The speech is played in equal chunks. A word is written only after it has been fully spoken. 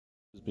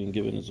is being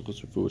given as a chus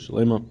refuah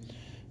shalema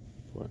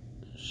for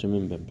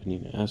Shimon ben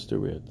Penina Esther.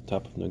 We're at the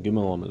top of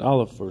Nagimel Amid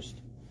Aleph,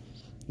 first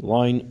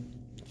line,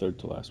 third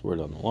to last word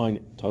on the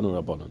line. Tanu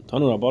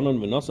Rabbanon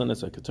v'nosan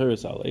es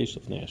ha-keteris al eish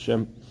lefnei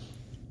Hashem.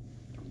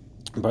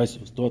 Bryce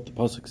was taught, the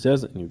pasuk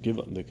says, and you give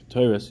the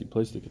keteris, you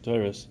place the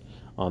keteris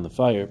on the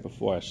fire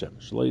before Hashem.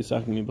 Shelo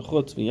yisachim mi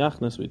b'chutz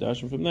v'yachnas, we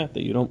darshan from that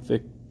you don't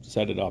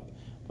set it up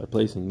by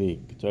placing the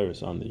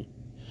keteris on the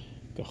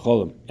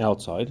Kacholim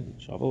outside,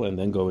 shovel, and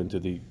then go into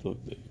the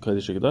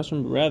Kodesh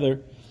HaKodashim.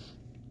 Rather,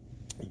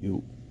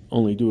 you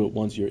only do it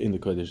once you're in the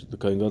Kodesh. The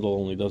Kohen Gadol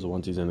only does it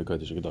once he's in the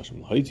Kodesh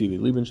HaKodashim.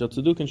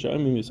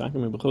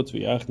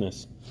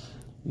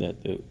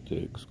 That to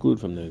exclude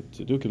from the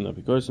Tzedukim, not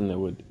because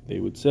they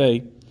would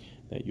say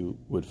that you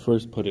would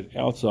first put it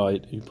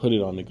outside, you put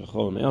it on the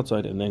Kacholim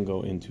outside, and then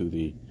go into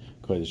the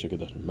Kodesh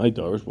HaKodashim. My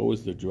Darish, what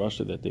was the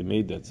drasha that they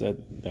made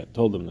that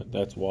told them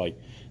that's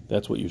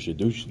what you should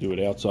do? You should do it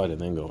outside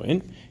and then go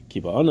in.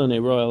 Kiba anan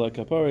eira la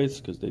kaparis,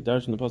 because the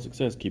darshan the pasuk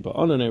says Kiba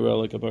anan eira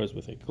la kaparis,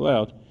 with a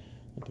cloud,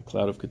 like the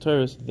cloud of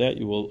Keteris, that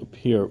you will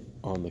appear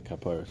on the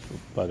kaparis,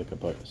 by the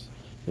kaparis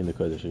in the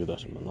Kodesh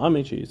HaKodashim.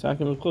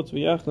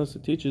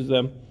 It teaches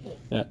them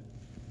that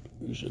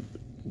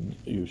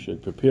you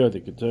should prepare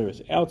the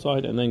Keteris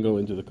outside and then go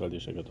into the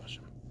Kodesh HaKodashim.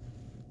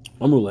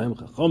 Amru lahem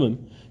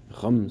chachamim.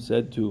 Chacham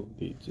said to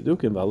the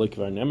Tzedukim,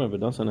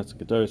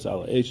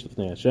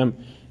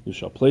 you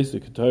shall place the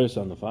Keteris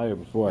on the fire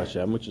before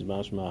Hashem, which is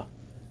mashma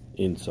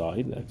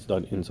inside. That's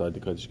done inside the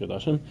Kodesh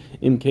HaKodashim.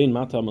 If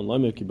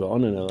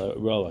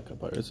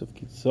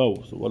so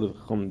what does the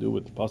Chacham do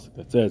with the pasuk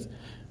that says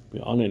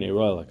it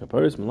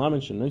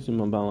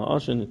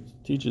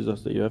teaches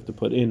us that you have to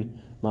put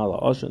in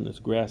mala ashen, this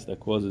grass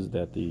that causes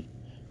that the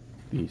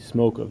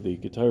smoke of the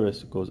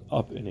Keteris goes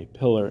up in a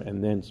pillar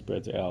and then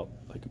spreads out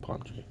like a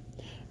palm tree.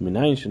 And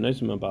how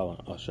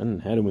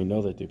do we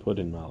know that they put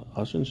in Mala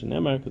Ashen?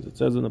 Because it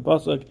says in the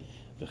pasuk,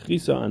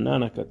 "V'chisa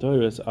anana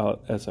katoris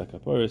al esa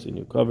kaporis," and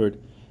you covered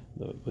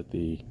with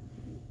the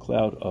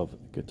cloud of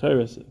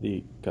Keteris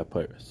the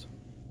kaporis.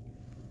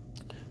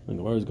 And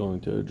the Gemara is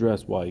going to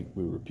address why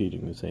we're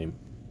repeating the same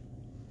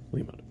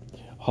limud.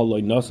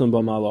 Haloi nasan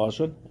ba Mala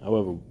Ashen.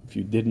 However, if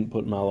you didn't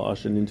put Mala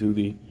Ashen into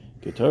the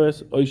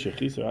Keteris, oy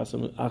shechisa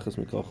achas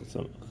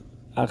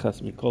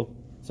mikol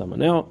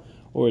samanel,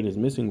 or it is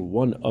missing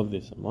one of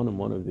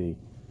the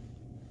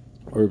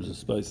herbs and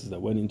spices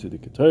that went into the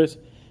Keteris,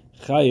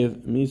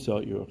 chayiv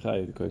misa, you're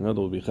chayiv, the Kohen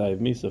Gadol will be chayiv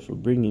misa for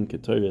bringing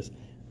Keteris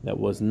that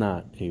was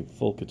not a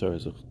full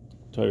Keteris, a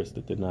Keteris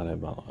that did not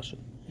have Mala Ashen.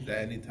 Is that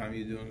any time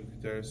you're doing a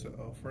Keteris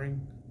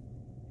offering?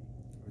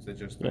 Or is that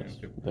just yes,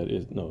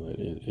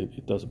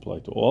 it does apply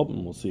to all,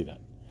 and we'll see that.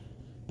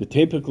 The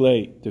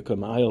tepeklei to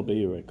kamayel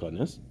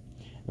be'yirekonis,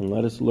 and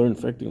let us learn,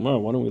 why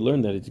don't we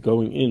learn that it's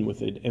going in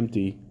with an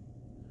empty.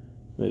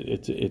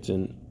 It's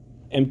an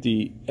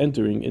empty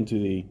entering into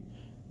the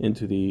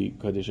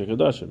Kodesh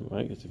HaKodashim,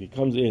 right? Because if he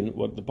comes in,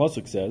 what the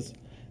pasuk says,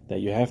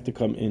 that you have to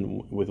come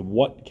in with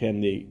what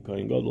can the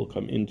Kohen Gadol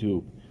come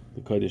into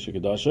the Kodesh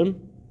HaKodashim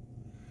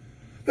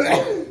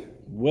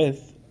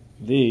with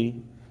the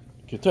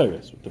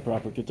Keteris, with the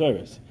proper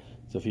Keteris.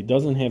 So if he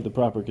doesn't have the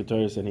proper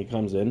Keteris and he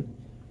comes in,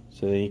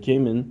 so then he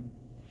came in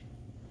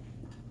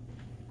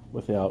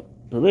without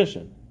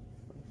permission.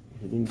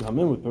 He didn't come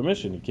in with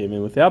permission, he came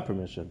in without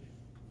permission.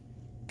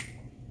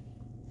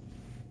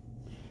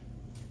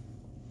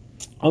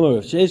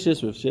 Rav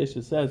Sheshes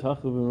says,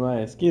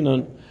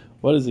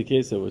 what is the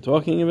case that we're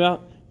talking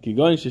about? That he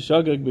is a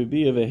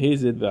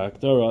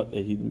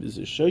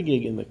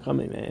shogeg in the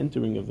coming and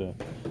entering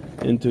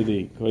into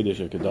the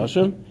Kodesh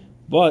HaKodashim,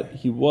 but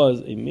he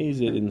was a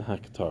mazid in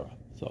Haktarah.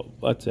 So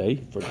let's say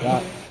he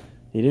forgot,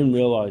 he didn't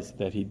realize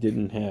that he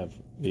didn't have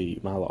the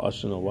Mala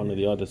Ashen or one of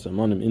the other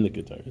Samanim in the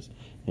Keteris,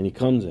 and he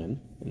comes in,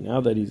 and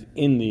now that he's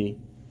in the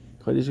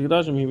Kodesh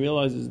HaKodashim, he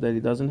realizes that he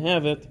doesn't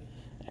have it,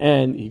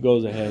 and he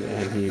goes ahead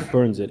and he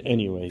burns it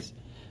anyways.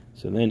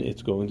 So then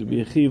it's going to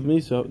be a chiv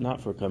misa, not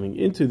for coming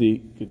into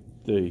the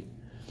Kodesh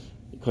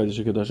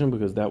HaKodashim,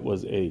 because that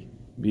was a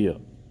bia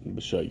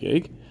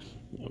b'shogeg,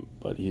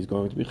 but he's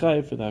going to be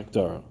chayiv for the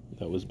Haktarah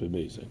that was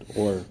b'mezid,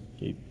 or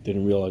he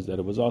didn't realize that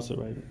it was also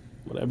right.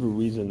 Whatever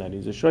reason that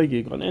he's a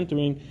shogeg on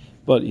entering,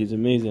 but he's a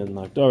mezid in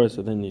Haktarah,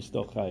 so then he's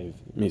still chayiv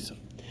misa.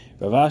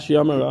 Rav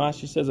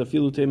Ashi says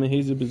afilu tema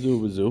hezid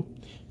b'zu.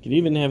 You can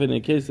even have it in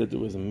a case that there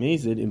was a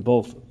mazid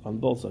on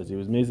both sides. He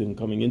was mazid in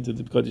coming into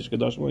the Kodesh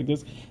HaKodashim like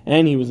this,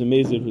 and he was a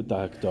mazid with the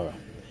Haktarah.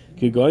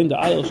 Going to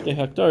ayil shtei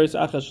Haktaris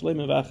achas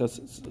shlema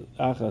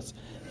v'achas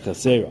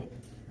chasera,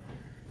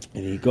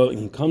 and he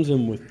comes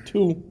in with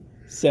two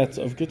sets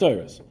of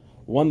Keteris,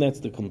 one that's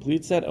the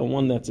complete set and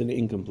one that's an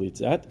incomplete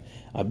set.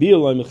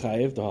 Abiyaloi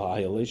mechayev to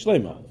ha'ayil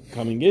shlema.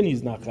 Coming in,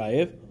 he's not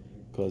chayev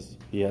because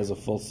he has a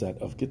full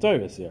set of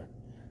Keteris here,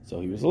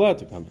 so he was allowed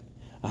to come in.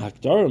 A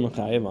Haktarah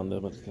mechayev, on the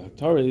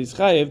Haktarah is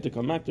chayev to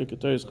come back to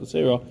Keteris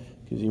chasera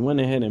because he went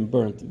ahead and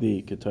burnt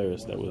the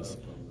Keteris that was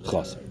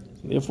chaser.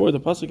 So therefore, the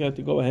pasuk had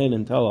to go ahead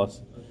and tell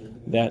us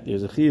that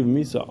there's a chiv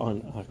misa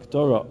on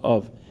Haktarah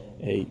of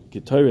a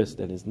Keteris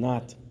that is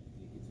not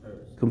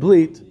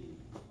complete,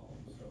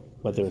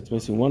 whether it's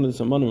missing one of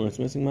the samanim or it's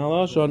missing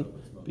malashon,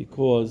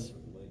 because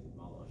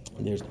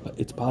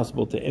it's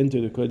possible to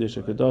enter the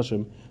Kodesh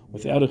HaKadoshim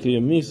without a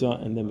Chiyuv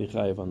Misa and then be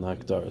Chayiv on the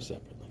Hakdara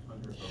separately.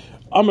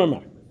 Amar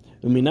Mar,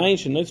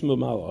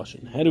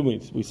 how do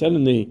we said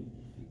in the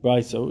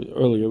Brisa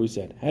earlier, we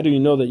said, how do you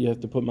know that you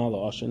have to put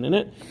malashon in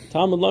it?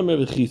 Talmud Lamer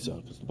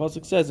V'chisa, because the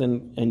pasuk says,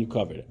 and you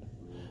covered it,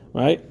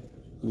 right?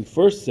 We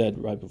first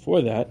said right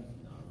before that,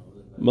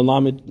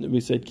 we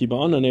said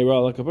Kiba'ana Neira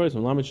Ala Kabaris,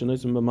 Malamid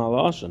Shenosim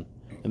B'malashon,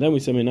 and then we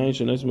said Minayin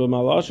Shenosim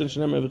B'malashon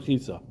Shenem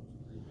V'chisa.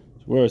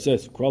 Where it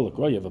says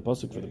Kra, you have a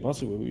pasuk for the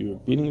pasuk where you're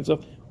repeating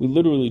itself. We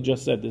literally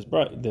just said this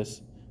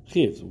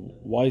chiv.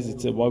 Why is it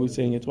said? Why are we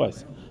saying it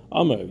twice?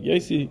 Amar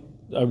Yosef,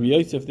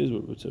 Yosef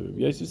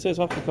says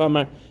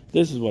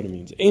this is what it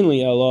means.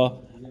 Ainli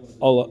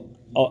Allah.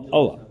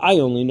 I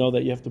only know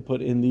that you have to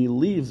put in the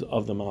leaves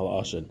of the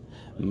malashon.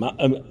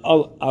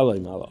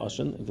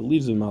 Malashon, the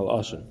leaves of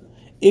malashon.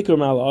 Ikar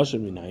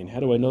malashon minayin. How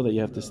do I know that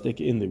you have to stick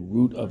in the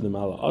root of the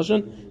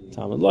malashon?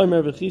 Talmud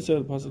Loimer V'chisa,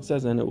 the pasuk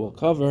says, and it will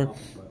cover,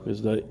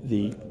 because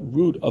the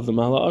root of the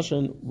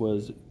malashon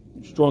was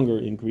stronger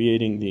in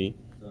creating the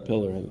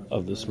pillar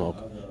of the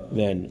smoke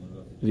than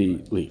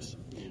the leaves.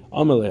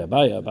 Amalei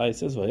Abaye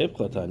says,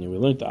 we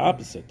learned the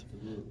opposite,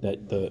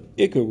 that the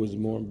ikar was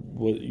more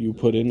what you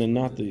put in and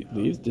not the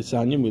leaves.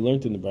 Disanyim, we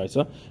learned in the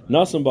Brisa,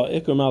 Nasam ba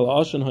ikar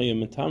malashon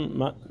hayam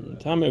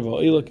tamer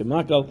va'ila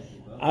kemakal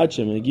ad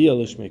shemegia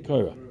l'shmei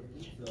korah.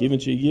 Given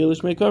shemegia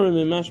l'shmei korah,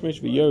 memashmesh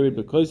v'yorid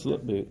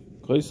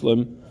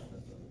b'koislam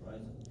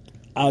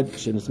ad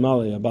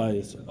shenismalei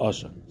Abayis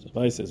ashan. So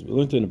Abaye says, we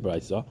learned in the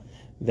Brisa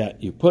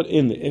that you put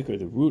in the ikar,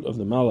 the root of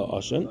the mala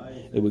ashan,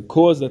 it would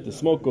cause that the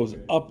smoke goes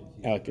up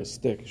like a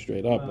stick,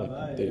 straight up,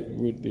 like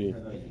the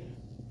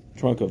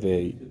trunk of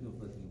a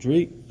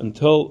tree,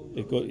 until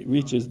it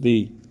reaches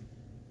the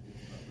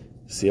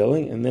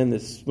ceiling, and then the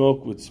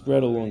smoke would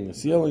spread along the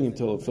ceiling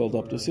until it filled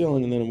up the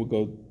ceiling, and then it would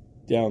go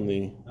down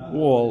the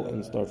wall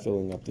and start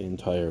filling up the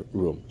entire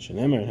room.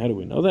 Shenemer, and how do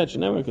we know that?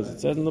 Shenemer, because it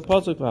says in the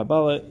pasuk,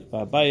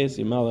 V'abayis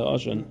yimale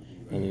ashan,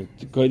 and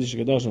the Kodesh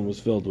HaKadoshim was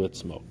filled with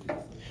smoke.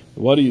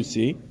 What do you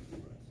see?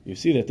 You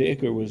see that the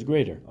ikar was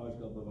greater,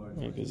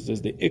 right? Because it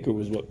says the ikar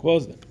was what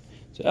caused it.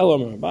 So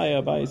Elamar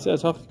Abaye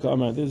says,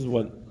 this is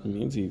what it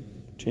means. He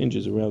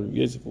changes around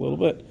Yosef a little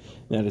bit.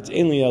 That it's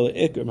only ala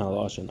ikar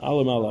malashon,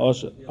 ala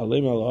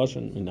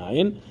malashon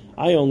minayin.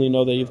 I only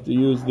know that you have to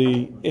use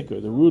the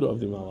ikar, the root of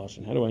the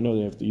malashon. How do I know that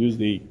you have to use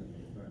the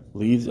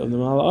leaves of the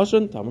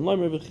malashon? Talmud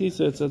Lamer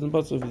V'chisa, it says in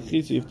pasuk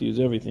V'chisa you have to use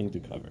everything to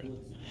cover it.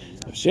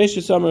 So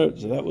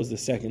that was the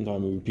second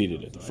time we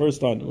repeated it. The first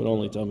time it would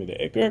only tell me the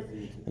ikar,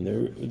 and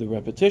the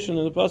repetition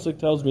of the pasuk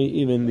tells me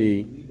even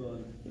the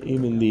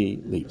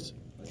leaves.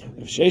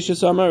 If Shesha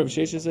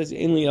says,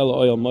 "Inli el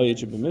oil moyed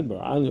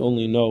b'midbar," I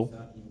only know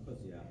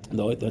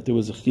that there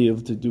was a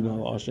chiyuv to do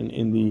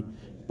malashon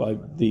by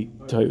the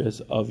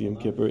Torahs of Yom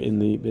Kippur in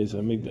the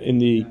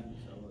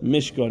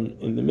Mishkan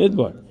in the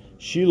Midbar.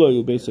 Shiloh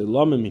you basically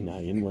lama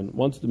minayin, when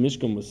once the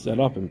Mishkan was set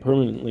up and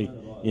permanently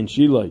in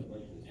Shiloh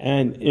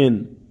and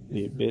in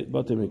the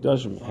Batei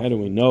Mikdashim, how do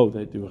we know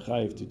that they were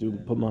chayiv to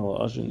put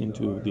malashon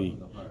into the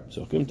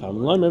psukim?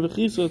 Talmud Lamer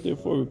V'chisa,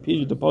 therefore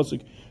repeated the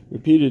pasuk.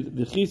 Repeated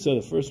the chisa,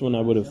 the first one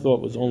I would have thought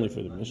was only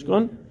for the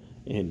Mishkan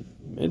in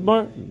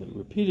Midbar, and then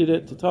repeated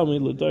it to tell me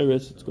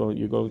l'dairis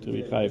you're going to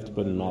be chayiv to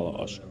put in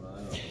malashon.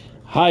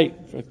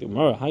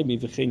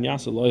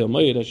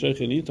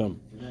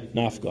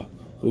 Nafka.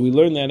 But we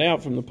learn that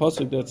out from the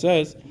pasuk that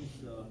says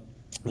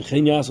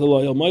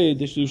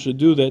you should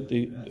do that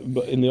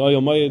in the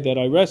oil mayed that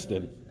I rest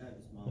in.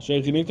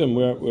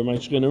 Where my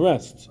shechina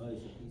rests.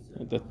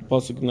 That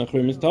pasuk in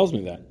Nachrim tells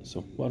me that.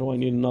 So why do I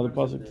need another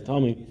pasuk to tell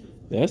me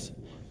this?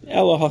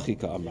 Ela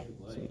hachika amar.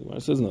 So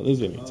it says no. This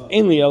is what it means.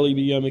 Ainli eli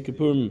b'yom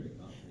kippurim.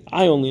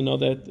 I only know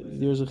that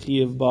there's a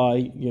chiyuv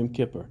by Yom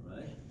Kippur,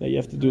 that you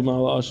have to do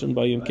malashon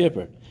by Yom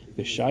Kippur.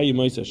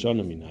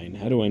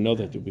 How do I know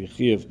that there will be a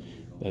chiyuv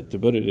that to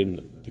put it in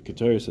the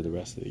Keteris of the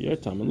rest of the year?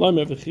 Talmud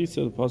Lamer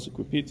V'chisa, the pasuk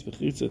repeats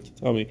V'chisa to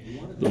tell me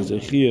there's a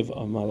chiyuv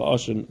of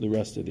malashon the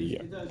rest of the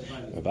year.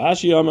 Rav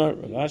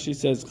Ashi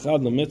says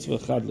chad l'mitzvah,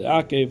 chad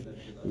le'akev.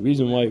 The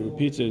reason why it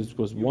repeats it is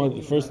because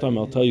the first time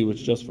I'll tell you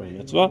it's just for a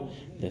mitzvah.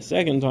 The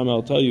second time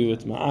I'll tell you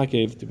it's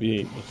ma'akev to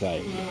be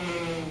b'chayiv.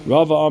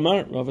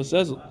 Rava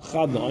says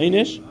chad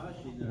la'einish.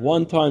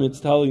 One time it's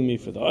telling me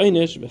for the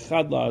einish,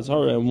 v'chad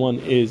la'azhara, and one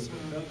is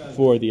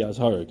for the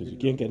azhara, because you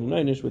can't get an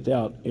einish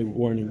without a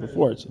warning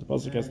before it. So the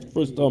pasuk has to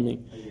first tell me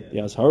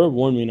the azhara,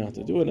 warn me not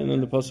to do it, and then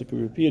the pasuk will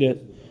repeat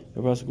it.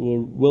 The pasuk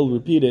will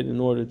repeat it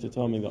in order to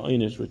tell me the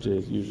einish, which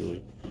is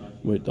usually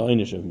with the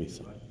einish of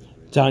misa.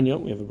 Tanya,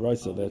 we have a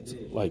brisa that's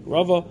like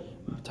Rava.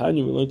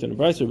 Tanya, we learned in a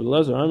brisa.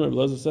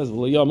 B'lezer says,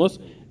 "V'lo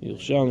you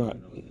shall not,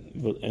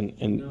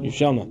 and you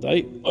shall not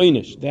die."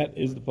 Einish. That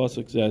is the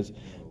pasuk says.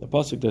 The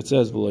pasuk that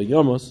says "V'lo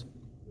yamos."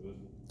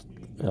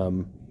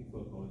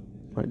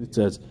 Right. It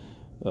says.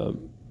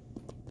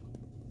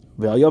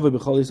 Ve'ayav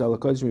b'chalis al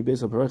kodesh mi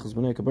beis haparechos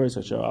b'nei kabaris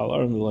asher al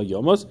aron v'lo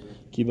yamos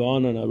ki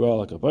ba'anan ara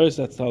al kabaris.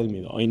 That's telling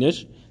me the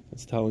einish.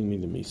 That's telling me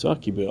the misa.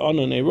 Ki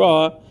ba'anan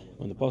ara.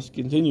 when the pasuk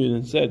continued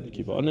and said,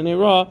 Kiba Anan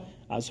Eira,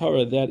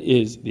 Azhara, that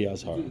is the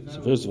Azhara.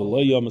 So first of all, Lo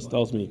Yamas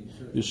tells me,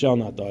 you shall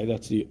not die.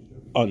 That's the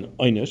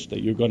Einish,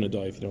 that you're going to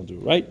die if you don't do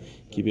it right.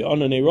 Kiba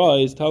Anan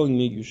Eira is telling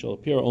me you shall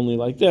appear only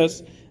like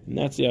this, and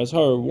that's the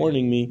Azhara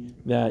warning me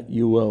that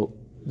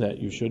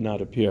you should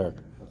not appear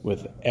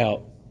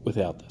without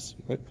this.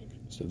 Right?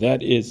 So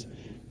that is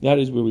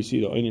where we see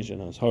the Einish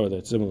and Azhara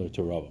that's similar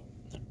to Rava.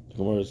 The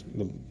Gemara is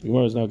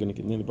now going to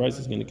continue. The Bryce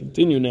is going to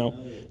continue now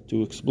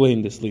to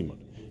explain this limud.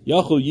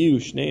 Yachol Yu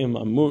Shneim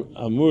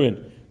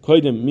Amurin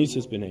Koidem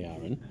Misas B'nei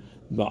Aaron.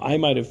 But I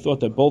might have thought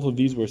that both of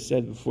these were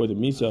said before the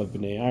Misa of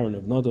B'nei Aaron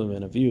of Nadav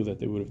and Avihu, that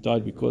they would have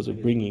died because of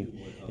bringing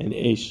an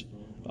Eish,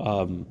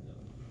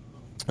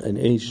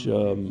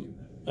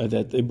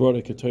 that they brought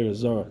a Keturah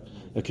Zara,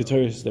 a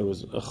Keturah that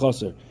was a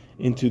Chaser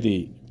into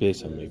the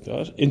Beis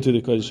HaMikdash, into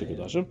the Kodesh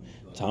HaKodashim.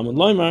 Talmud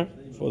Loimar,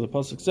 for the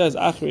pasuk says,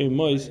 Achrei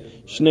Mois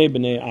Shnei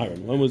B'nei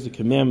Aaron. When was the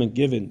commandment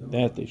given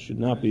that they should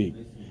not be,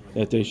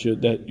 that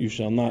you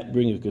shall not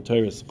bring a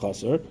Keturah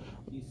Chaser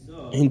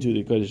into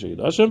the Kodesh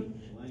HaKodashim?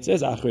 It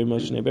says Achrei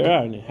Mois Shnei B'nei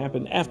Aaron. It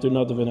happened after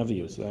Nadav and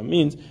Avihu. So that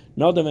means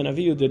Nadav and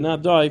Avihu did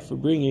not die for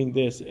bringing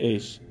this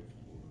Eish,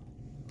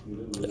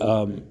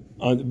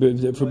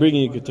 for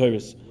bringing a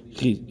Keturah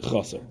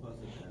Chaser.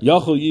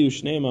 Yachol Yu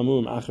Shnei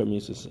Mamurim Acher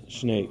Misas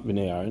Shnei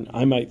B'nei Aaron.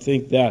 I might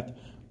think that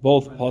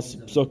both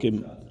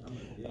psukim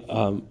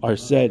are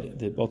said,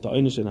 that both the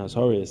Einish and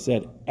Azhara is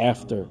said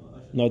after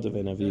Nadav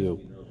and Avihu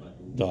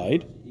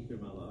died.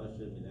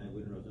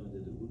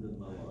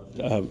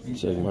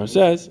 So the Gemara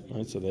says,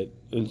 right, so that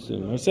the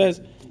Gemara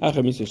says,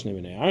 Acher Misas Shnei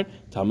B'nei Aaron.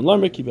 Talmud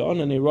Lamer Kiba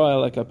Anan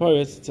Eira like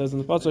Kaparis. It says in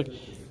the pasuk,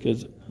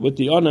 because with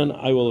the Anan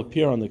I will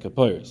appear on the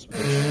Kaparis.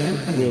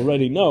 We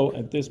already know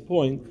at this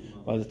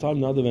point, by the time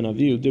Nadav and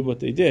Avihu did what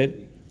they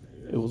did,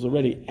 it was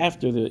already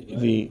after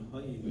the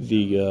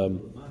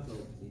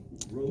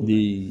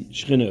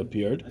Shechina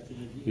appeared,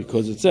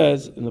 because it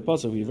says in the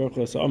pasuk,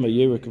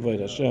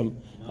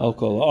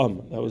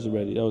 that was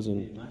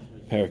in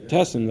Parak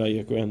Tes and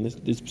Vayikra, and this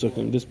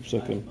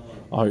psukim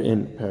are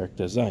in Parak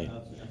Tezayin.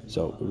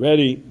 So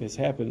already this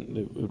happened.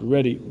 It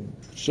already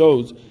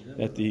shows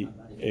that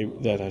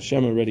that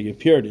Hashem already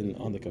appeared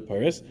on the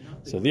Kaparis.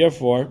 So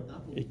therefore,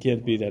 it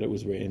can't be that it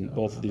was written.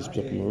 Both of these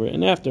psukim were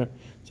written after.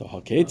 So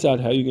Hakeitzad,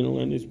 how are you going to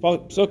learn these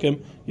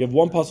psukim? You have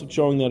one pasuk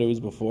showing that it was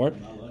before,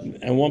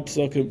 and one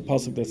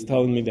pasuk that's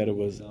telling me that it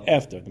was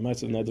after. The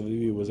Ma'aseh of Nadav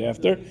Avihu was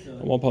after,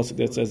 and one pasuk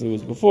that says it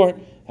was before.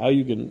 How are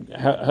you going to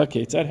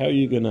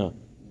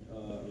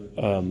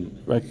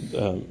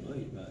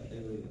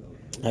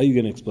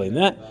explain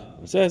that?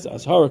 It says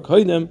Azhara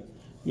Koidem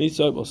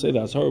Misa. We'll say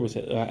that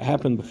Azhara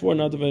happened before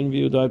Nadav and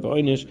Avihu died by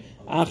Einish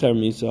Acher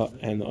Misa,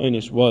 and the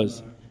Einish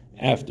was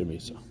after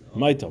Misa.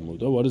 My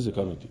Talmud, what is it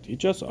coming to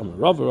teach us? Amar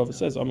Rava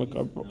says, Amar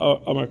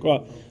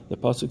Kra, the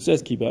pasuk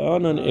says, Kiba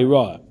Anan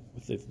Eira,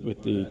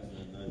 with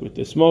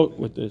the smoke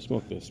of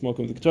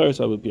the Keturah,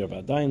 so I will be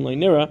Vadayin Loi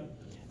Nira.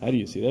 How do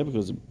you see that?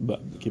 Because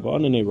Kiba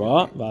Anan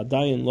Eira,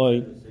 Vadayin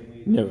Loi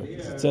Nira.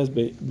 It says,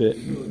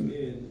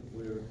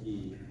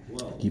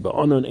 Kiba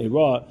Anan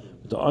Eira,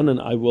 with the Anan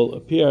I will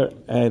appear,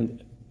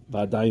 and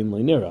Vadayin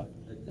Loi Nira.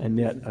 And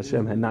yet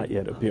Hashem had not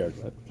yet appeared.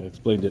 I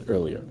explained it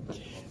earlier.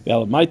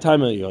 Well, my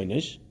time at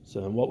Yoinish. So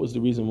then, what was the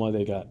reason why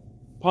they got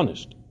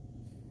punished?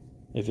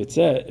 If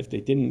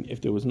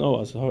there was no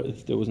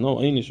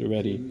Einish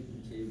already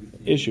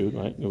issued,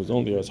 right? It was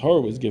only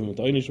Azhar was given, but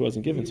the Einish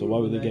wasn't given. So why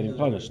were they getting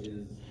punished?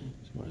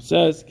 So it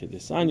says,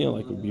 "Kedisanya,"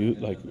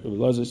 like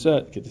Lazar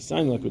said,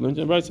 "Kedisanya," like we learned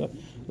in Brisa.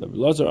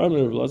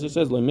 Lazar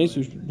says,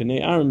 "Lemesu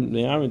b'nei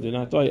Aaron did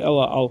not die.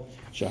 Ella al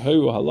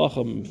shahiru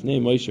halacha b'fnei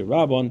Moshe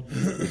Rabban."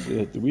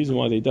 The reason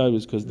why they died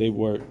was because they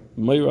were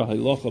meira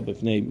halacha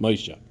b'fnei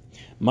Moshe.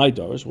 My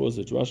darish, what was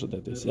the drasha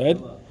that they said?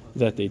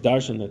 That they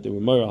darshan that they were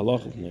meira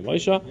halacha b'fnei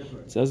Moshe.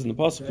 It says in the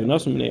pasuk,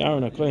 "V'nasim b'nei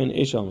Aaron hakohen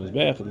eish al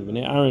mizbeach," and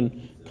b'nei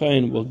Aaron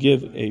kohen will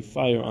give a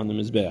fire on the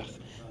mizbeach.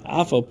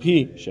 Afal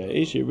pi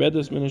she'eish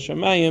redas min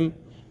hashamayim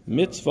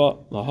mitzvah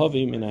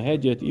lahavi min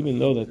hahedyet. Even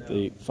though that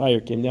the fire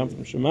came down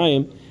from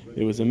Shemayim,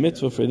 it was a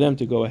mitzvah for them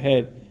to go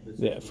ahead,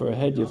 for a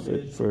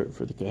hedyet,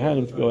 for the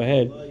kohanim to go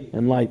ahead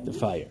and light the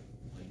fire.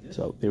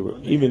 So they were,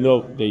 even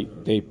though they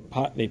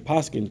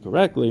paskined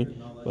correctly,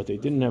 but they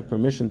didn't have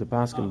permission to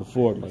paskin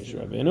before Moshe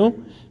Rabbeinu.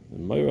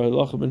 And Meira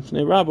halacha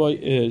b'fnei Rabbi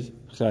is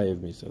chayav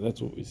misa.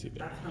 That's what we see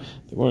there.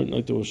 They weren't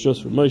like there was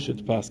just for Moshe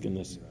to paskin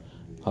this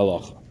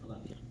halacha.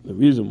 The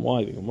reason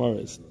why the Gemara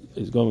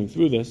is going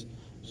through this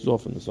is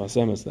often the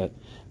Svasemis, that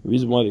the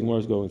reason why the Gemara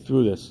is going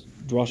through this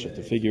drasha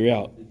to figure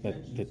out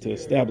that to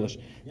establish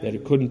that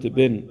it couldn't have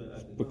been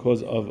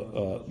because of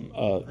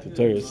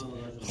Keturah's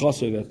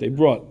chaser that they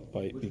brought,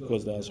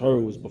 because the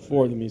Azhara was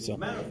before the Misa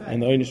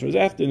and the Einish was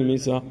after the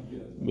Misa,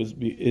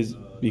 is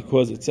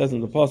because it says in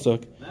the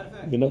pasuk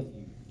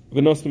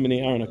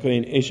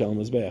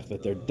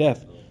that their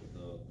death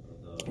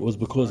was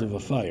because of a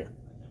fire.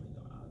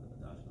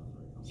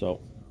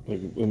 So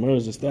when Gemara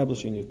is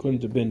establishing it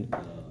couldn't have been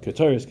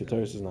Keturah's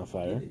is not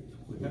fire.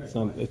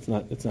 It's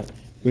not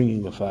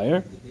bringing a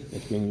fire.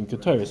 It's bringing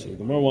Keteris. So the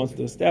Gemara wants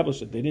to establish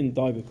that they didn't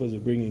die because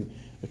of bringing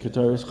a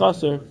Keteris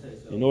Chaser,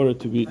 in order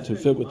to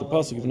fit with the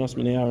pasuk of Nas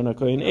Minei Aaron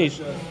HaKohen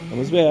Eish on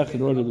Mizbeach,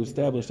 in order to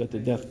establish that the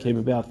death came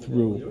about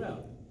through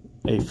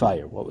a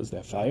fire. What was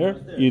that fire?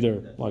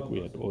 Either, like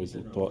we had always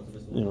thought,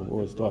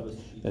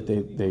 that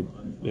they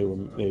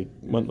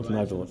went with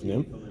Nivell of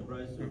Nim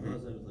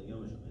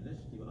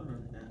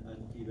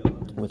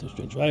with a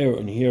strange fire,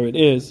 and here it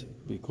is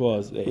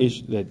because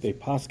that they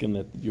paskin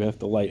that you have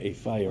to light a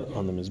fire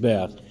on the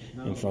Mizbeach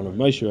in front of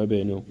Moshe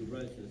Rabbeinu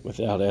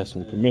without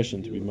asking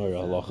permission to be Mara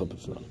Halacha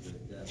B'front.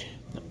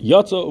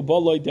 Yatza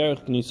ubaloi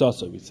derech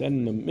knisasa. We said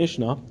in the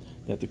Mishnah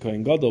that the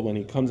Kohen Gadol, when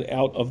he comes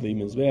out of the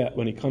Mizbeach,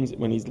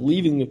 when he's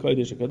leaving the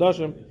Kodesh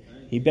HaKadoshim,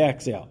 he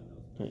backs out.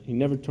 He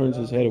never turns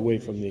his head away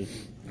from the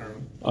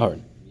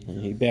Aron,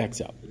 and he backs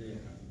out.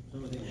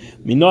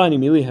 Minah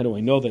Mili, how do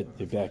I know that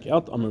they back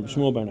out? Amar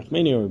B'Shmuel Bar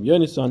Nachmani or Rabbi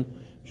Yonasan.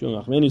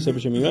 Shmuel Nachmani said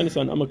B'Shem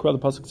Yonasan. Amar Kra, the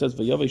pasuk says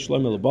V'yavei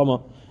Shlomo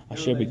LeBama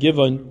Asher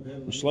Begivon.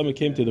 When Shlomo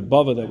came to the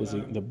Bama that was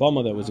in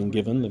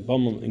Givon, the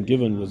Bama in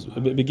Givon was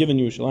Begivon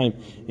Yerushalayim.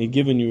 In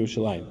Givon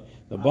Yerushalayim,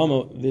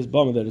 this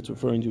Bama that it's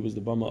referring to was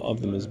the Bama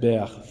of the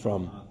Mizbeach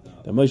from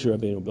the Moshe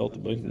Rabbeinu built, the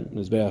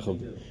Mizbeach of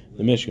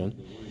the Mishkan.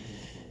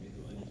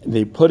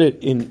 They put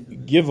it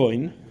in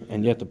Givon,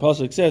 and yet the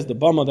pasuk says the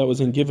Bama that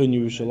was in Givon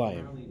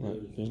Yerushalayim.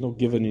 There's no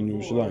Givon in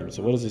Yerushalayim.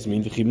 So what does this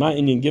mean? V'chima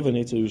Indian Givon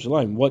it's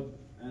Yerushalayim. What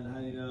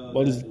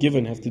does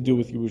Givon have to do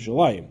with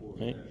Yerushalayim?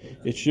 Right?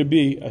 It should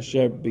be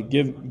Asher be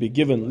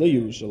given le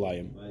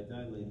Yerushalayim,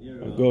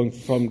 going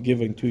from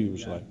giving to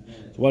Yerushalayim.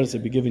 So what does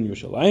it be given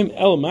Yerushalayim?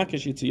 El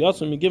Makash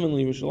Yitziyasum be given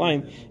le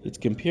Yerushalayim. It's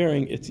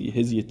comparing his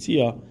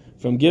Yitziyah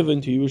from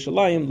given to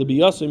Yerushalayim,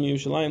 Libiyasum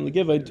Yerushalayim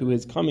legiven, to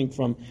his coming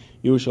from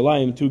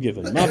Yerushalayim to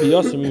given.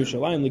 Mabiyasum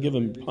Yerushalayim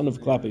legiven panav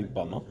klape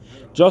Bama.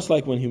 Just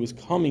like when he was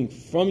coming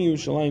from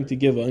Yerushalayim to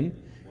given,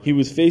 he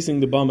was facing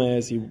the Bama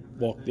as he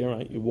walked there.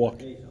 Right, you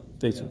walk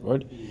facing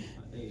forward.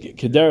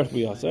 Kederach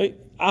biyasai.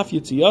 Af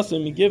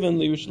Yitziyasum given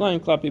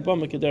Yerushalayim klape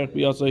Bama kederach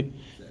biyasai.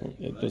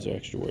 Those are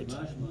extra words.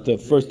 The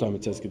first time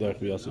it says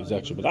Kederach biyasai is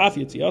extra, but Af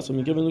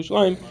Yitziyasum given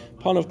Yerushalayim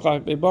panav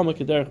klape Bama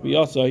kederach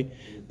biyasai.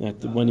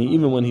 That when he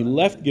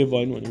left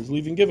Givon, when he was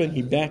leaving Givon,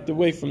 he backed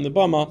away from the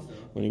Bama.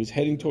 When he was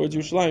heading towards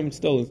Yerushalayim,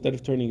 still instead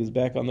of turning his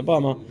back on the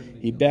Bama,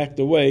 he backed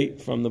away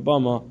from the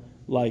Bama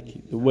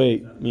like the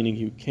way, meaning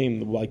he came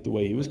like the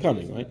way he was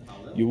coming. Right?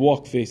 You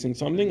walk facing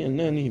something, and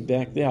then he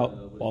backed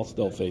out while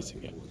still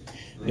facing it.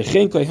 This is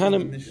the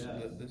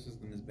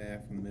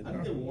Mizbeach from the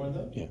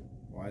Midbar. Yeah.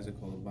 Why is it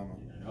called a Bama?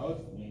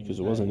 Because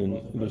it wasn't in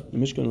the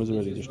Mishkan was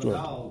already destroyed.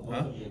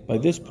 Huh? By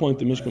this point,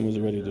 the Mishkan was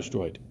already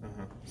destroyed.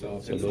 So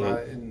if it's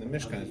not in the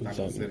Mishkan, it's not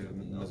considered a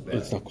Mizbeach.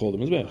 It's not called a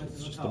Mizbeach.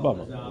 It's just a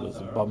Bama.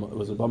 It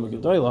was a Bama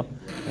Gedoyla.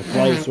 And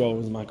Klal Yisrael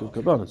was Ma'akev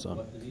Karbanos on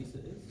it.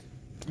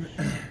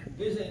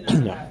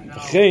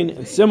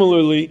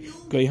 Similarly,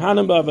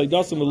 Kohanim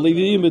ba'avaydasim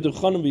v'leviim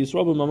b'duchanim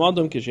v'yisrael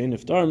b'mamadam k'shein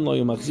iftarim lo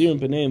yomachzirim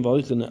p'neim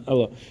v'hoichin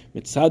ela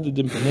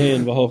mitzadidim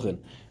p'neim v'hoichin.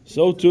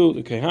 So too,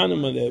 the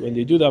Kohanim, when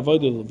they do the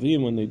avodah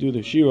Levim, when they do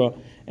the Shira,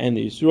 and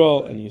the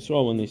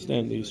Yisrael when they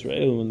stand, the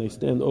Yisrael when they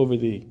stand over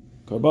the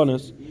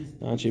Karbanos,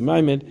 Anshe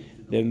Maimed,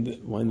 then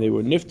when they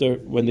were niftar,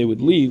 when they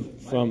would leave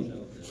from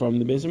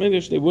the Beis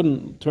Hamikdash, they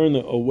wouldn't turn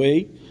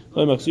away.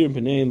 They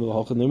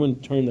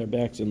wouldn't turn their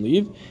backs and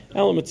leave.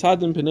 They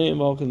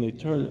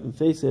turn and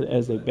face it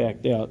as they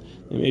backed out.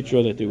 They made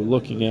sure that they were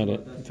looking at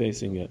it,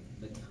 facing it,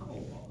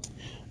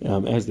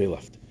 as they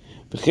left.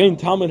 And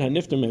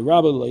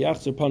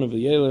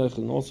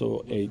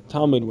also a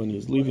Talmud, when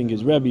he's leaving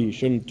his Rebbe, he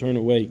shouldn't turn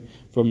away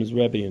from his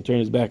Rebbe and turn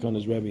his back on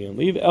his Rebbe and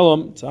leave.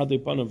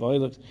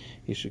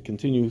 He should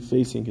continue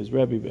facing his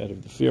Rebbe out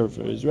of the fear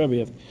for his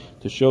Rebbe,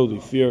 to show the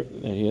fear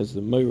that he has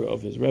the mirror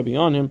of his Rebbe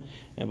on him,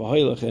 and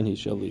he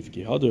shall leave.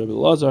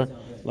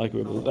 Like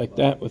the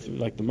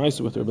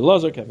Maisa with Rebbe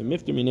Lazar, when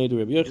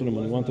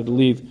he wanted to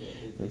leave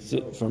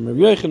from Rebbe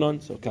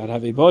Yochanan, so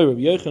have a boy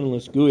Rebbe Yochanan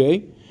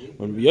l'sguye.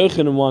 When Rebbe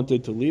Yochanan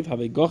wanted to leave,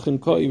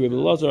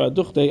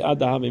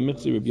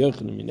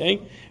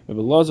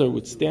 Rebbe Lazar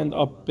would stand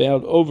up,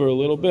 bowed over a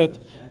little bit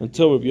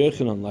until Rebbe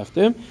Yochanan left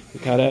him,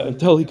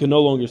 until he could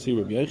no longer see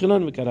Rebbe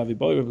Yochanan.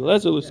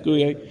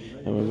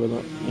 And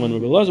when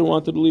Rebbe Lazar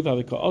wanted to leave, the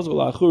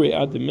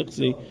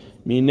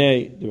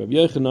Rebbe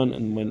Yochanan,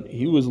 and when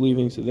he was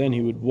leaving, so then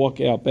he would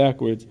walk out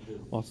backwards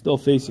while still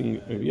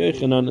facing Rebbe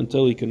Yochanan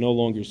until he could no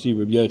longer see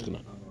Rebbe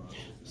Yochanan.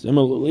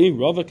 Similarly,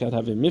 Rava could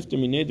have a mifter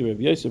minei de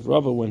Rabbi Yosef.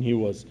 Rava, when he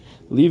was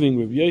leaving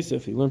Rabbi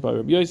Yosef, he learned by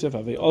Rabbi Yosef,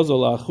 have a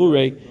ozol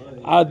achure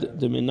ad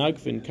de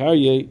menagfin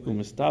karye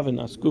umistaven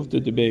askufta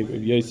de be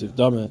Rabbi Yosef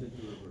dama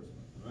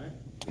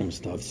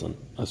umistavson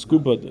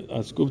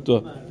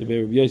askufta de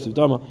be Rabbi Yosef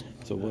dama.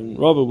 So when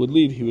Rava would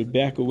leave, he would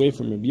back away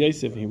from Rabbi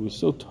Yosef. He was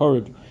so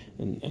torrid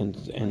and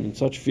in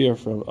such fear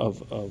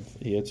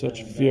he had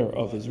such fear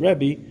of his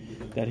Rebbe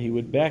that he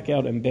would back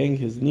out and bang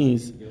his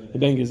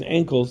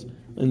ankles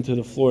into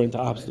the floor, into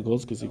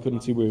obstacles, because he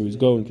couldn't see where he was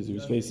going because he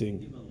was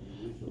facing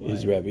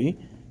his Rebbe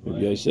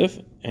Yosef,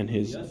 and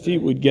his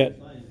feet would get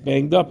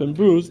banged up and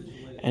bruised,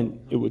 and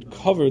it would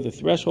cover the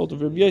threshold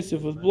of Rabbi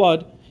Yosef with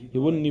blood, he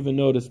wouldn't even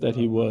notice that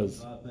he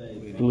was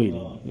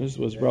bleeding. This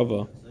was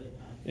Rava.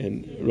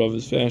 In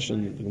Rava's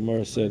fashion, the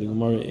Gemara said, the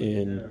Gemara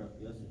in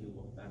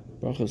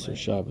Brachos or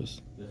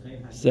Shabbos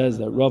says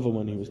that Rava,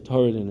 when he was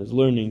tired in his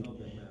learning,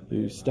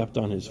 he stepped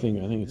on his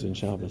finger. I think it's in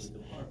Shabbos.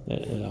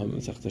 That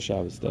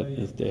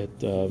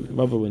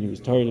Rava, when he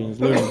was tired in his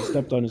learning, he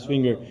stepped on his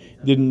finger,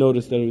 didn't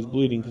notice that it was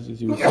bleeding because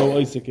he was so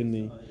Isaac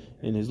in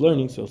his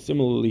learning. So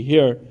similarly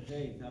here,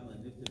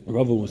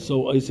 Rava was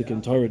so Isaac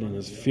and tired in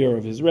his fear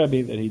of his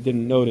Rebbe that he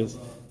didn't notice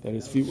that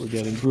his feet were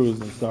getting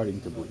bruised and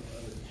starting to bleed.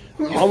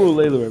 Amru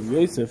Leila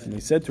Rabbi Yosef, and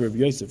they said to Rabbi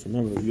Yosef,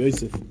 remember Rabbi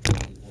Yosef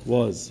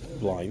was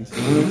blind, so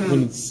he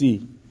couldn't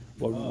see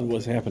what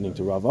was happening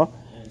to Rava.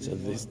 So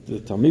the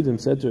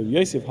Talmidim said to Rabbi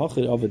Yosef,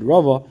 Hachid Avid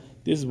Rava,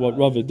 this is what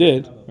Rava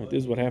did, right?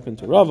 This is what happened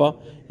to Rava.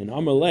 In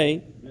Amr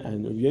Lei,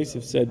 and Rabbi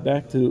Yosef said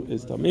back to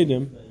his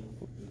Talmidim,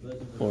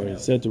 or he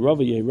said to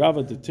Rava, Yeh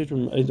Rava to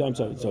Titrim, I'm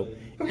sorry, so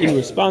in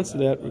response to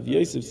that, Rabbi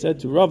Yosef said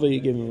to Rava, he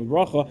gave him a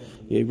bracha,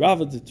 Yeh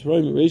Rava to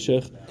Troim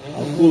Reshech,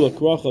 Al Kula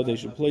Kracha, they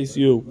should place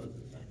you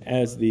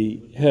as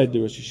the head,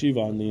 the Rosh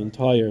Yeshiva, on the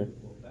entire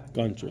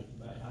country.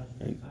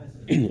 And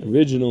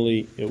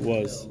originally, it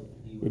was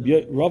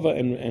Rava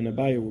and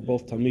Abaye were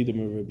both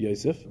Talmidim of Rabbi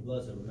Yosef.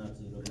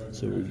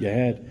 So you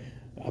had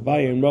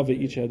Abaye and Rava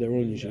each had their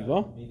own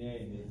yeshiva.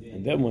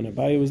 And then when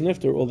Abaye was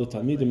nifter, all the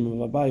Talmidim of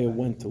Abaye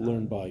went to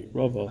learn by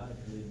Rava.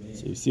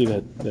 So you see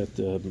that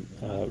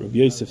Rabbi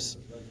Yosef's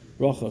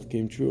bracha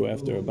came true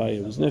after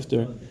Abaye was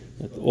nifter,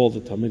 that all the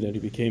Talmidim, that he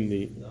became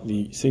the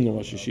single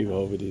Rosh Yeshiva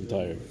over the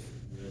entire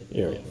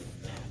area.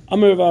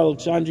 Amar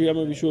Alexandri,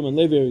 Amar Bishum and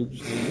Levi,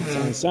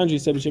 Alexandri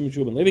said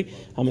Bishum and Levi,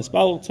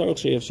 Hamaspal Tzarech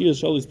Sheyavshiyah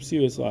Sholis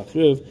Psiyus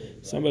Lachriv,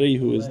 somebody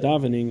who is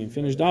davening and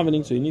finished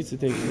davening, so he needs to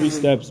take 3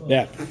 steps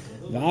back.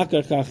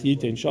 V'akar Kach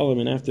Yitain Shalom,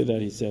 and after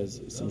that he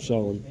says some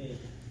Shalom.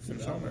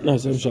 No,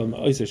 some Shalom,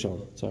 Oisei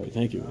Shalom. Sorry,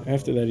 thank you.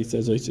 After that he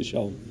says Oisei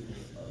Shalom.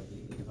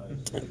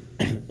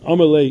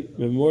 Amar Lei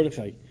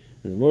Mordechai,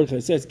 and Mordechai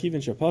says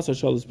Kivin Shapasa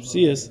Sholis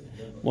Psiyus.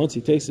 Once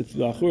he takes it to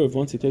the Achuriv,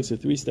 once he takes it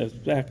 3 steps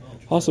back,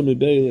 Hasam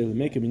B'Beilei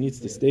L'Mekim, he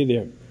needs to stay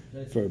there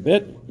for a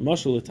bit.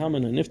 Mashal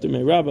L'Taman and Nifter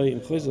Mei Rabbi,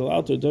 Im Chizal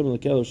Alto Dom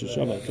L'Kelev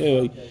Sheshav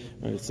Al-Keoi,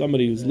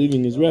 somebody who's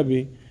leaving his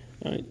Rebbe,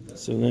 right?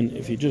 So then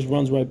if he just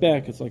runs right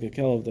back, it's like a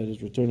Kelev that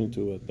is returning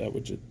to that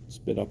which it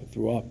spit up and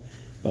threw up.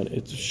 But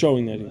it's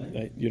showing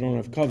that you don't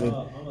have covet.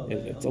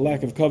 It's a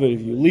lack of covet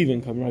if you leave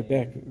and come right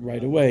back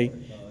right away.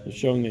 It's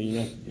showing that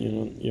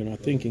you're not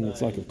thinking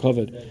it's lack of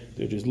covet.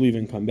 They're just leave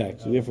and come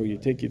back. So therefore, you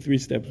take your 3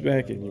 steps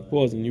back and you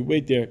pause and you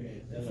wait there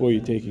before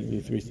you're taking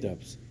your 3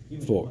 steps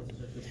forward.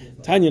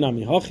 Tanya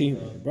Nami Hachi,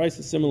 Bryce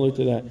is similar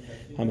to that.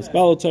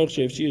 Hamispalo Tzarech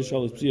Sheyavshiyah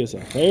Sholis Psiyus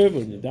Acharev,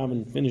 when you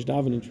finish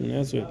davening from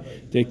Nasser,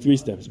 take 3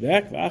 steps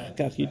back. V'achar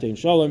Kach Yitain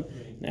Shalom.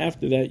 And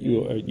after that,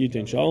 you are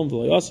Yitain Shalom.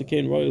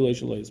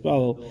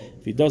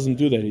 If he doesn't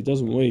do that, he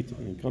doesn't wait,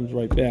 and he comes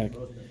right back,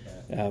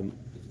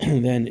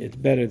 then it's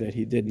better that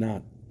he did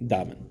not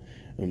daven.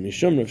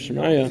 Mishum Rav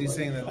Shemaya. Is he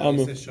saying that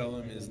Oisei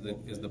Shalom is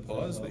the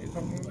pause that you're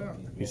talking about?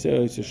 We say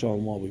Oisei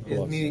Shalom while we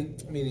pause.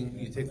 Meaning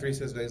you take 3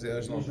 steps back, say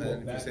Oisei Shalom,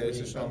 and if you say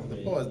Oisei Shalom with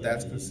the pause,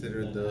 that's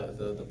considered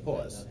the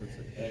pause.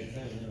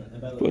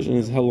 The question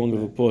is how long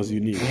of a pause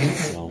you need.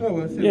 So,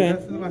 I'm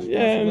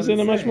saying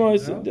the mashma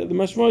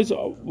is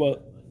well.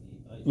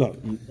 No,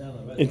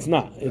 it's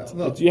not.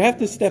 It's you have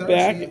to step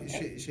back.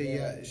 Take 3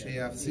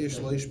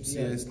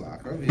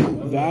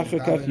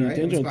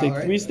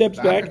 steps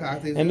back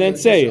and then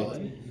say it.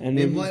 And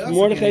then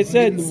Mordechai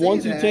said,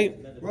 once you take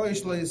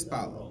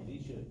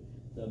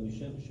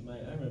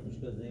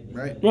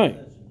right.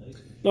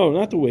 No,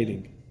 not the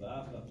waiting.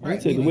 I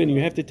say the waiting.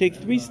 You have to take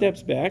 3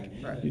 steps back.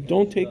 You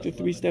don't take the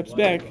 3 steps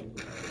back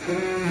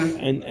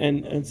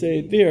and say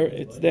it there.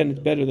 It's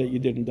better that you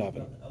didn't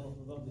daven.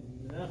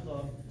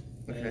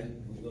 Okay.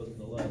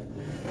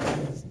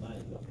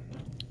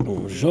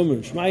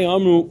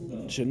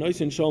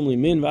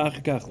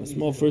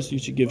 Small first you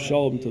should give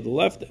shalom to the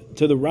left,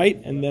 to the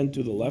right, and then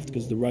to the left,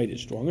 because the right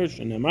is stronger.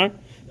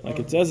 Like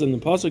it says in the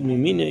pasuk,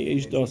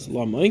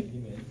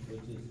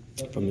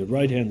 from the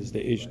right hand is the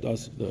eish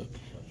das, the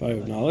fire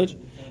of knowledge.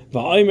 And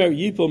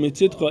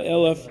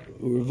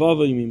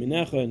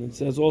it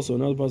says also,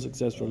 another pasuk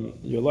says, from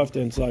your left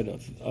hand side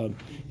of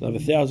you'll have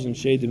 1,000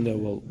 shadim that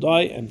will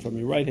die, and from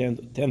your right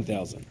hand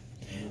 10,000.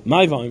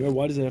 My Vaimer,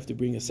 why does it have to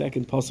bring a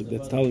second pasuk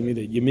that's telling me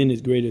that Yamin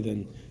is greater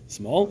than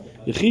small?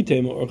 If you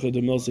tell me that,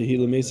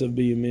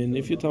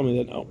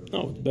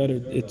 no, it's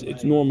better,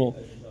 it's normal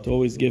to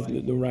always give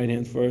the right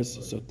hand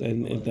first, so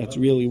then that's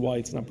really why.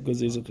 It's not because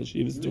there's a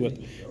cheshivas to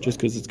it, just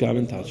because it's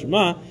common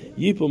tashma.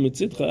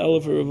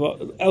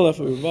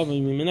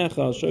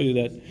 I'll show you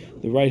that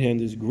the right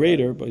hand is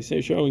greater by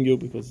showing you,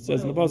 because it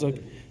says in the pasuk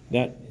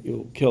that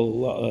you'll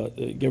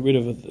get rid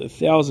of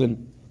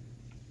 1,000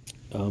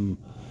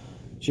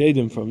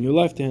 shadim from your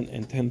left hand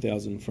and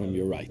 10,000 from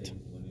your right.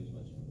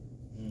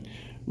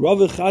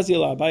 Rava saw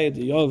that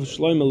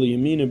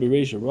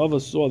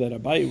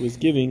Abaye was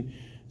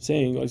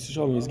saying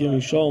he's giving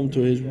shalom to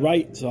his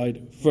right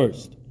side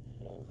first.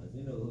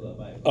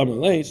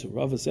 Amalei, so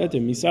Rava said to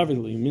him, Misavid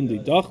limin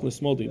deidach,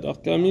 l'smol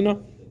deidach kamina.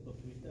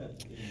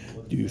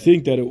 Do you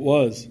think that it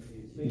was?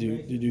 Do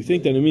you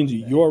think that it means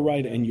your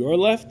right and your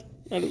left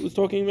that it was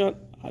talking about?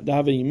 To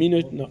have a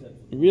yemina, no,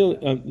 real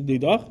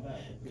deidach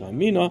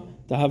kamina.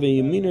 To have a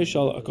yemina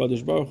shal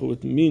Hakadosh Baruch Hu,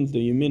 it means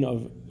the yemin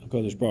of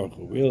Hakadosh Baruch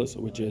Hu, real,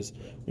 which is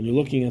when you're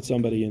looking at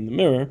somebody in the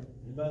mirror,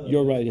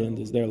 your right hand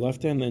is their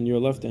left hand, and your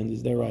left hand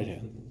is their right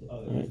hand.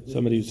 Right?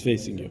 Somebody who's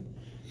facing you.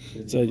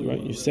 So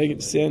right, you're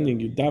standing,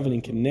 you're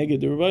davening keneged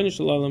the Rebbeinu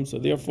Shalom. So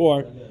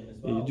therefore,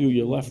 you do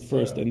your left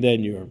first, and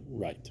then your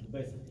right.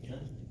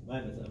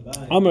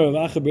 Amar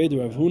Rav Acha B'Eder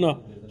Rav Huna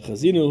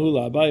Chazinu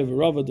Hula Abaye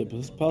V'Rava De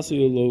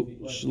Pasilu Lo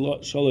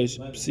Shalosh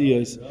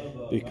Psiyos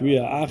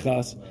B'Kriya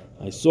Achas.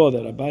 I saw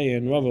that Abaye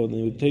and Rava, when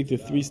they would take the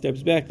 3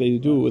 steps back, they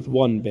would do it with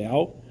one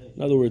bow.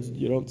 In other words,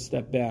 you don't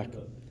step back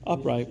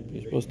upright.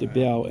 You're supposed to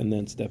bow and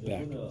then step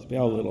back. Just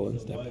bow a little and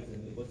step back.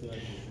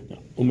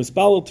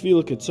 U'mispalel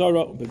tefillah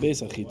ketzara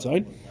bebeis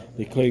hachitzon.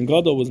 The Kohen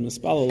Gadol was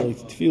mispalel like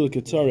tefillah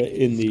ketzara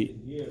in the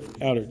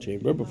outer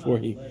chamber before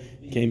he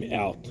came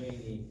out.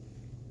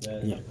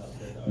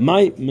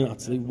 My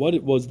Menatzli, what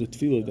it was the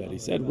tefillah that he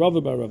said? Rava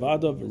bar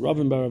Ravada,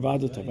 Ravin bar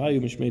Ravada, Tavayu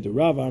Mishmei de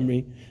Rav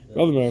Amri,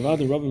 Ravin bar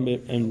Ravada, Rava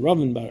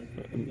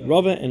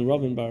and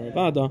Ravin bar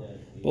Ravada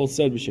both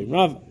said b'shem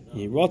Rav.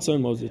 He wrote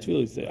some was the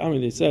tefillah.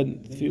 They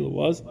said the tefillah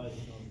was.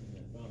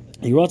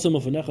 He wrote some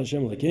of Necha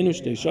Hashem Lekenu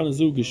Shtei Shana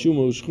Zu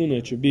Geshuma Ushchuna.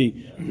 It should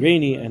be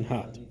rainy and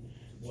hot.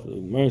 So the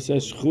Gemara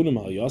says Shchuna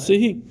Mal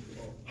Yasehi.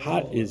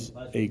 Hot is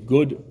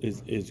good.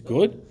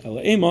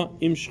 Elaema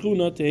im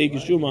Shchuna Tehei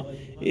Geshuma.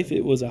 If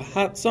it was a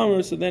hot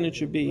summer, so then it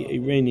should be a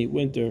rainy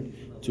winter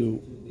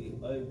to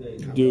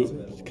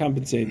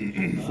compensate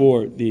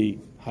for the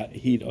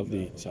heat of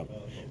the summer.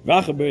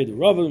 Racha Bered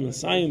Rava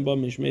Messiah Ba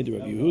Mishmei de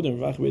Rav Yehuda. And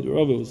Racha Bered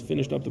Rava was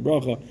finished up the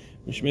bracha.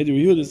 Mishmei de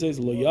Rav Yehuda says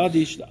Lo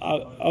Yadish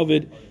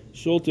Avid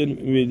Shulton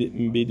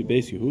be the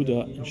Beis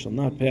Yehuda and shall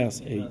not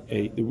pass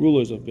the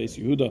rulers of Beis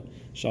Yehuda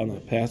shall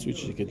not pass. We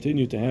should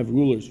continue to have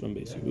rulers from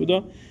Beis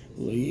Yehuda.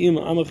 Le'im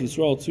Amach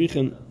Yisrael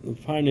tzrichen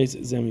parnes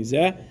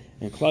zemizeh,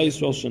 and Klal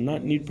Yisrael shall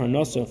not need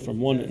parnasa from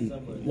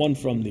one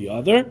from the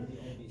other.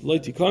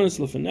 Le'tikanis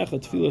lefenecha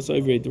tefillas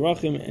ovrei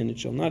derachim, and it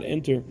shall not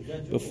enter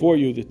before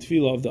you the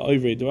tefillah of the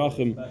ovrei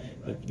derachim,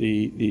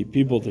 the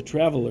people, the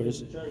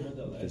travelers,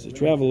 because the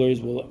travelers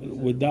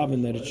would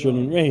daven that it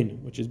shouldn't rain,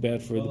 which is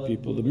bad for the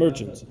people, the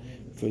merchants,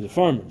 for the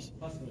farmers.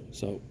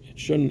 So it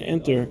shouldn't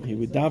enter. He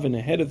would daven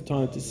ahead of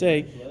time to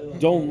say,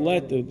 don't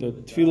let the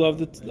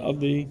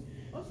tefillah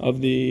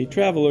of the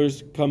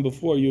travelers come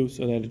before you,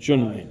 so that it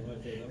shouldn't rain.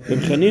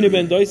 Chanina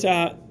ben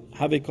Doisa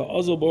have a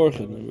ka'azol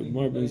ba'orcha.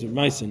 More brings a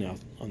ma'aser out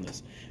on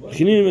this.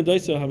 Chanina ben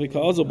Doisa have a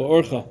ka'azol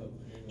ba'orcha.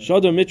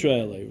 Shada mitra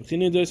elei.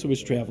 Chanina ben Doisa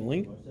was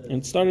traveling,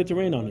 and it started to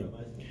rain on him.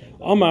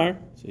 Amar,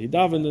 so he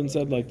davened and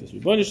said like this: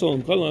 Rebbeinu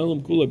Shalom kol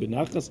ha'olam kula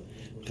b'nachas,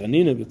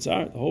 Chanina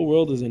b'tzar. The whole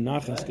world is in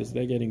nachas because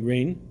they're getting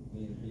rain,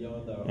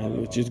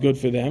 which is good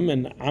for them,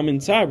 and I'm in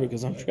tsar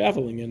because I'm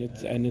traveling, and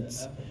it's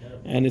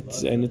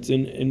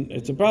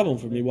a problem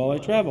for me while I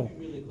travel.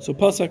 So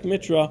Pasak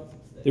Mitra,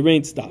 the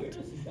rain stopped.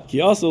 He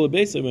also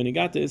when he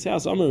got to his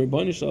house, Amar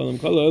Rebbeinu Shalom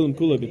kol ha'olam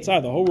kula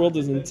b'tzar. The whole world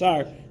is in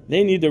tsar.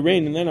 They need the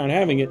rain and they're not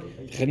having it.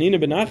 Chanina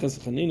b'nachas,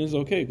 Chanina is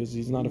okay because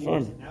he's not a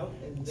farmer.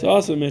 So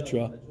also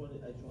Mitra,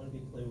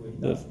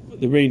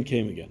 the rain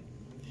came again.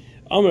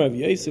 Amar Rav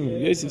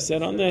Yosef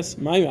said on this,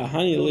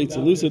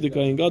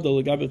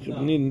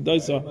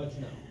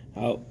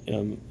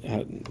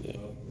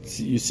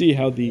 you see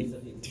how the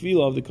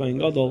tefillah of the Kohen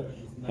Gadol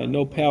had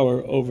no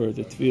power over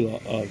the tefillah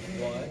of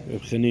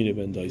Reb Chanina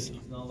ben Doisa.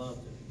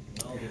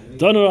 He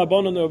was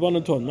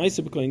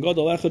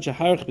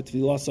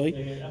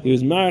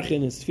marach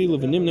in his tefillah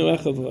v'nimnu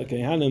echav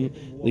l'kehanim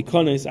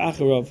likones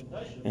acharav,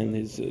 and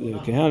the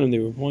kehanim, they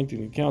were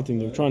pointing and counting.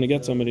 They were trying to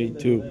get somebody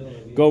to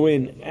go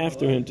in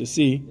after him to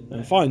see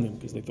and find him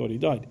because they thought he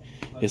died.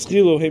 They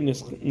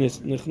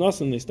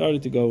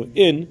started to go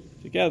in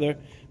together.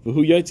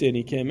 And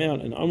he came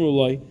out, and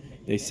Amrulai,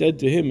 they said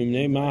to him,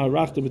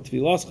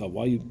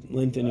 why are you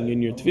lengthening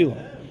in your tefillah?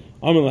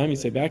 He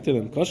said back to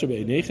them, it's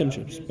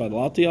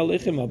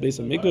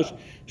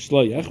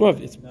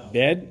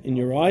bad in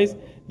your eyes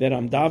that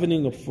I'm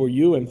davening for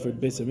you and for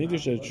Beis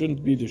HaMikdash that it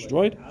shouldn't be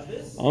destroyed.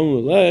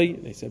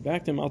 They said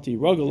back to him,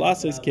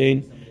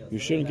 you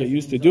shouldn't get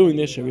used to doing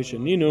this, because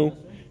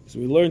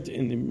we learned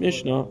in the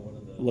Mishnah,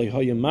 should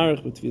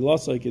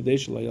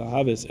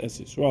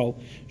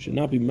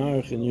not be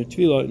marich in your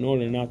tefillah in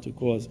order not to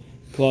cause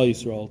Klal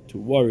Yisrael to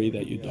worry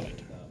that you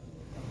died.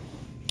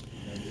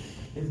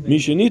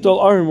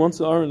 Mishanitol Aaron, once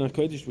the Aaron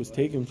HaKodesh was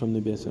taken from the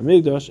Beis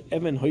HaMikdash,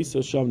 Evan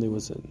Hoisa Sham, there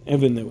was a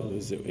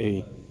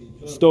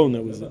stone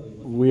that was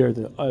where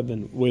the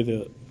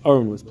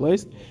Aaron was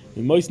placed.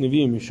 And Mos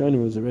Nevi'im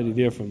Yishanim was already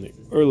there from the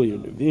earlier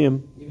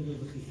Nevi'im.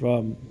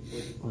 Nevi'im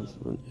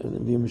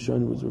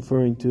Yishanim was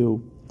referring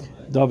to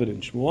David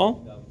and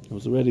Shmuel. It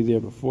was already there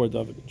before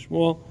David and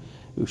Shmuel.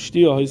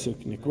 Ushtia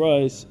Hoisuk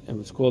Nikrais, and it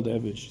was called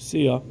Evan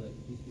Shisia.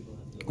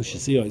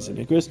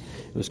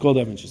 It was called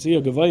Evan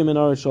Shisia. Gavayim and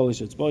Arash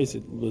Shalish Etzbais.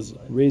 It was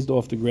raised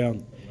off the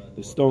ground.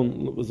 The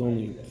stone was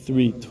only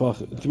three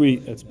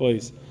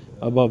etzbos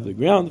above the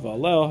ground.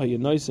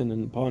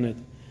 And upon it,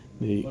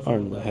 the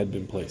aron had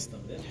been placed.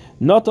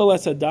 Natal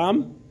es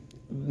adam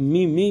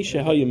mi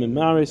shehaya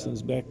memaris, and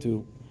it's back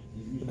to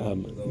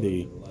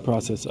the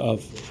process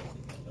of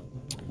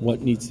what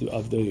needs to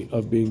of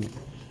being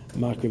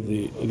mark of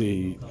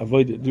the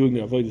avoid doing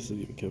the avoidance of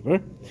the Yom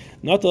Kippur.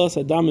 Natal es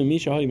adam mi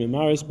shehaya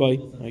memaris by,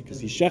 because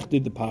he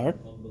shechted the par,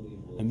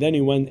 and then he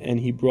went and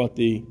he brought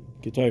the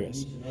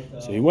ketores.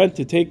 So he went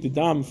to take the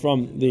dam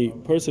from the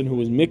person who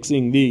was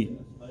mixing the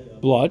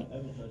blood.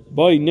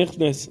 By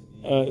nichnas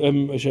he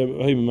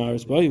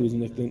was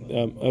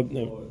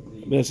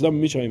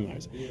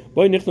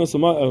Boy nichnas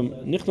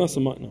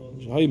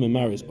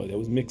that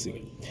was mixing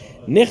it.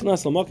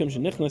 Nichnas lamakim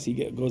shenichnas, he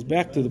goes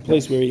back to the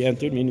place where he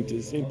entered, meaning to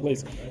the same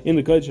place in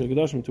the Kodesh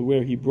HaKadoshim to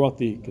where he brought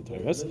the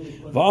ketores.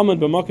 Va'amad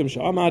b'makim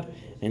she'amad,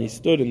 and he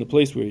stood in the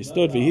place where he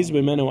stood. V'hiz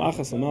b'menu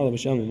achas l'mala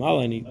v'shem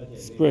l'mala, and he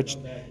spritched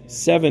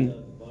 7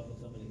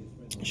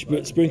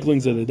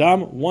 sprinklings of the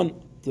dam, 1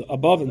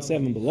 above and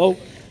 7 below.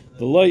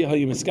 The loy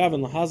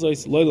hayimeskaven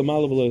lahazois loy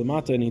lamala v'loy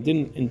lamata, and he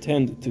didn't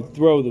intend to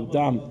throw the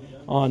dam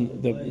on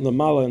the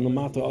lamala and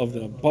lamata of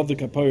the above the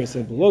kaparis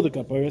and below the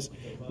kaparis.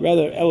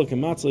 Rather,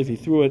 elikamatza, if he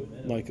threw it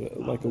like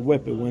a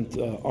whip, it went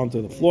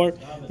onto the floor.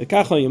 The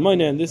kacha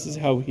yamayna, and this is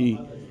how he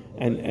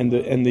and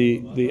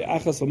the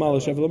achas lamala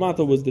shev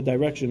lamata was the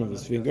direction of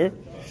his finger.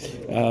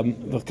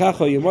 The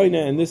kacha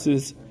yamayna, and this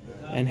is.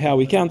 And how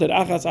we counted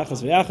achas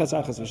v'achas,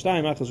 achas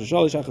v'shtayim, achas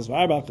v'shalish, achas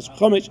v'arba, achas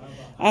v'chomish,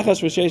 achas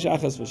v'sheish,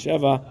 achas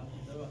v'sheva,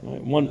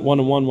 1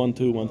 and 1, 1,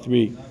 2, 1,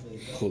 3,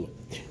 chulu.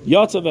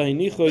 Yatzav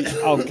v'hinichoy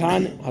al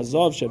kan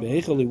hazav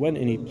shebehechel, he went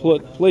and he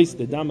placed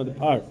the dam of the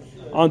par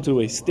onto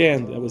a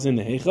stand that was in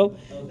the hechel.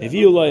 If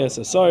you lay as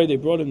a sar, they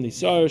brought him the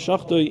sar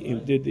shachtoi. He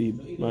did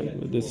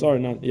the sar,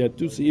 he had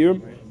 2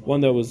 seirim, one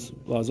that was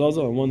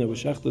lazaza and one that was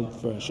shechted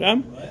for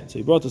Hashem. So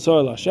he brought the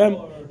sar Hashem.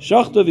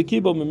 Shachtoi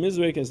v'kibol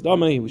memizrek es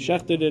dama. He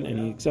shechted it and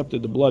he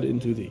accepted the blood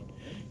into the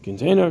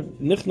container.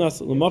 Nichnas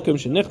l'makim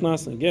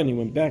shenichnas. Again, he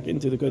went back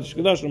into the Kodesh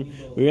Kodashim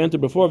where he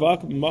entered before.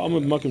 V'akim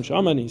makim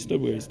shaman. He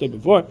stood where he stood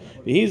before.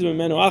 V'hiz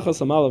v'menu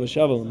achas amala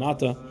v'shava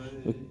l'mata.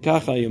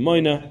 V'kacha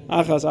yemoina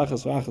achas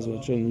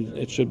v'achas.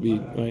 It should be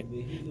right.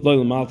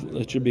 Lo l'mata.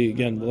 It should be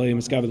again. Lo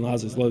yimeskaven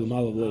l'hazis lo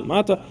l'mala v'lo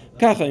l'mata.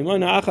 Kacha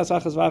yemoina achas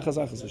v'achas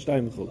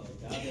v'shtayim v'chol.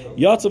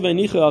 Yatzav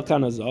v'nicha al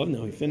kanazav.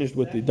 Now he finished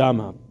with the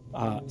dam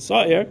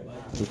sa'ir.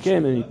 He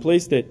came and he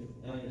placed it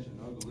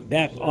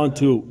back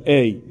onto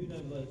a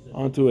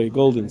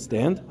golden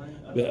stand,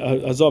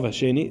 Azov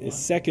Hasheni, a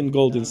second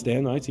golden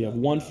stand, right? So you have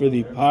one for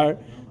the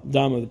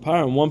dam of the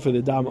par, and one for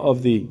the dam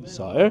of the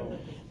sa'ir.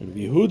 And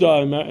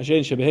Yehuda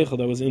Hashen Shebehechel,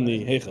 that was in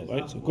the hechel,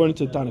 right? So according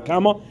to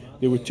Tanakama,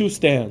 there were 2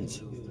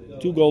 stands,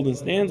 2 golden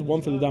stands,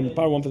 one for the dam of the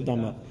par, one for the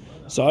dam of the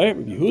sa'ir.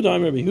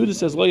 Yehuda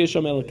says, Lo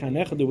Yesham El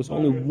Kanecha, there was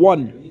only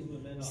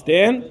 1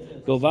 stand,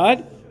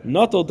 Bilvad.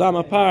 Natal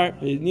damapar,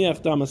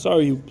 niach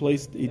damasar.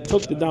 He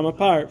took the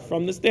damapar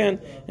from the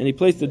stand and he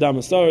placed the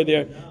damasar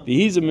there.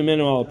 V'hizah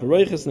mimenu al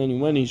paroiches, and then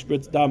when he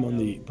spritzed dam on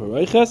the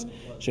paroiches,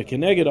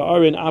 shekeneged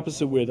aron,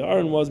 opposite where the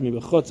aron was,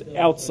 mibachutz,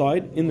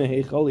 outside in the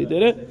heichal, he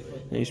did it,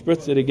 and he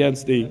spritzed it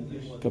against the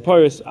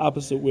kaparis,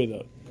 opposite where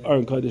the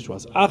aron kodesh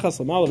was. Achas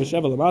lamala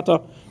v'sheva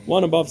lamata,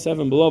 1 above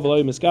 7 below,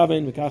 v'loy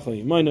miskaven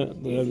v'kacha yimona,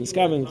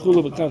 miskaven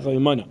chulu v'kacha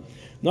yimona.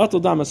 Natal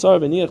damasar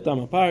v'niach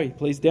damapar. He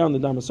placed down the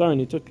damasar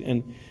and he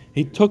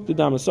took the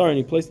damasar and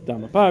he placed the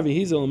damapar.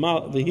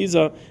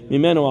 V'hiza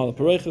mimenu al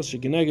paroiches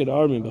shekeneged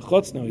aron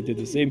b'chutz. Now he did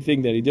the same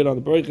thing that he did on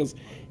the paroiches.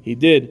 He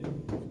did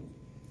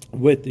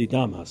with the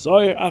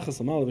damasar. Achas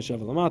lamala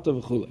v'sheva lamata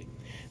v'chulei.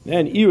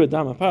 Then ira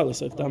damapar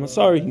l'sef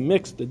damasar. He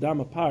mixed the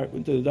damapar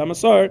into the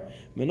damasar.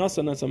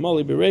 Menasa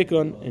nesamali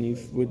b'reikon, and he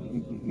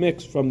would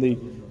mix from the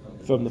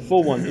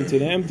full one into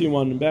the empty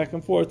one and back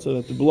and forth, so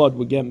that the blood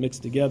would get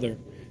mixed together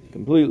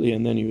completely,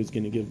 and then he was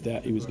going to give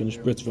that. He was going to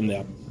spritz from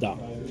that dam.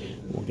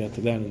 We'll get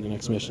to that in the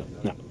next Mishnah.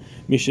 Now,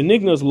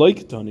 Mishnignas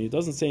loikatani. It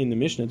doesn't say in the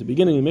Mishnah at the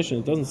beginning of the Mishnah.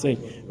 It doesn't say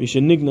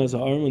Mishnignas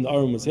aron when the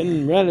aron was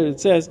hidden. Rather, it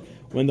says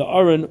when the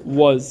aron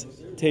was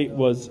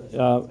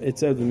it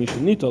says the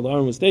Mishnito, the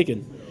aron was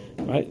taken.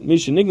 Right?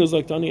 Mishnignas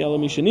loikatani ela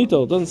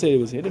Mishnito. It doesn't say it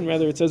was hidden.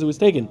 Rather, it says it was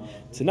taken.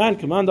 Tanan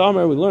command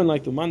Amar. We learn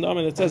like the command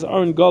Amar that says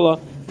aron gola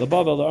the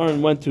bavel. The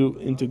aron went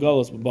into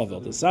golas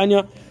bavel. The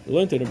Sanya. We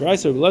learned in the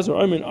Brayser Lezer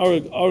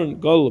aron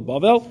gola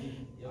bavel.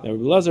 Now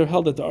Rabbi Lezer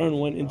held that the aron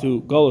went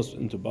into golos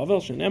into bavel.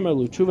 Shenemar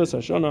luchuvas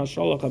hashana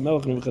shalach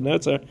hamelech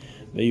v'chanetzer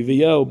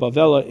ve'yiviyeu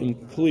bavela im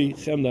kli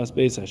chemdas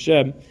beis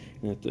Hashem.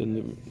 In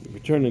the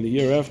return of the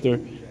year after,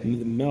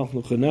 the Melech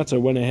Nebuchadnezzar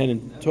went ahead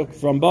and took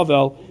from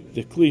Bavel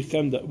the Kli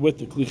Chemda with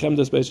the Kli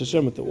Chemdas Beis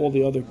Hashem with all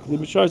the other Kli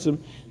Misharsim.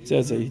 It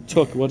says that he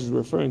took what is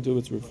referring to.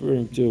 It's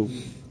referring to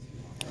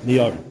the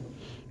aron.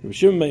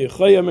 Similarly,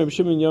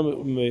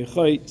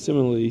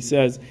 he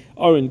says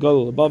aron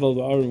Golol Bavel.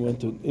 The aron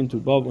went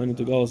into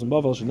Golos and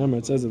Bavel. Shenemar,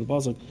 it says in the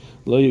pasuk,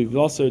 Lo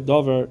Yivasser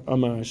Davar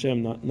Amar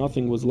Hashem.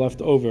 Nothing was left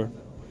over.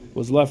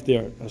 Was left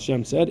there.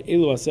 Hashem said,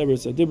 Elu Aseber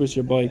Sadibur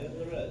Shabbai.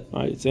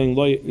 Right, it's saying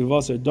Lo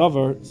Yivasar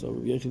Davar. So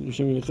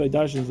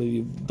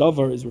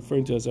Davar is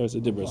referring to as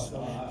Dibros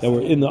that were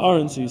in the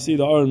Aron. So you see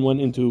the Aron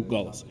went into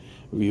Galus.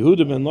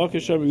 Yehuda ben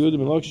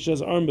Lakish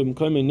says Aron ben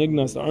Mekayme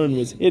Nignas. The Aron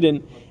was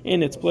hidden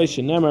in its place.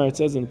 Shenemar, it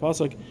says in the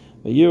pasuk,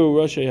 Vayiru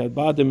Roshei had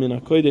Badim in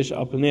a Kodesh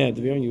al Panei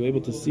Advirin. You were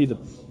able to see the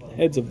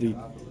heads of the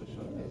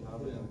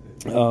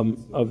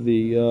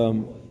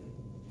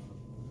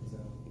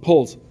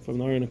poles from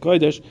the Aron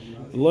Kodesh.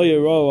 Lo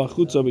Yero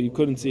Achutza, but you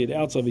couldn't see it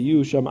outside.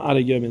 Vayu Sham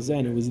Ada Yom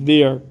Ezeh. It was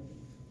there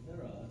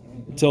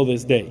until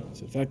this day.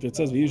 So the fact that it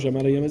says Vayu Sham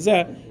Ada Yom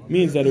Ezeh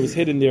means that it was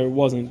hidden there.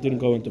 It didn't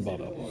go into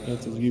Babel.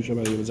 It says Vayu Sham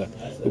Ada Yom Ezeh.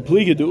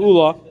 Upliga de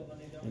Ula,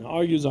 and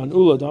argues on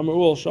Ula. Damar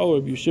Ul Shal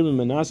Reb Yishimon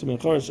ben Nasi ben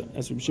Chorish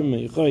as Reb Shimon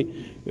ben Yochai.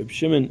 Reb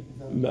Shimon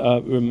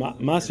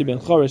Masi ben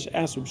Chorish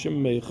as Reb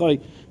Shimon ben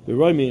Yochai.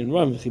 Beroimi and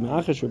Ram v'chim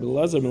Achash Reb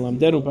Elazar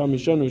melamdenu par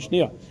mishonu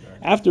shniya.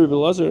 After Reb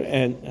Elazar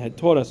and had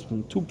taught us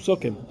from two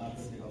psukim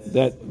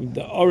that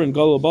the Aron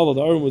Galul Bavel,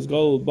 the Aron was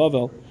Galul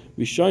Bavel.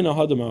 Rishayna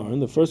Hadam Aron,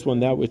 the first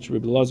one, that which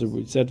Reb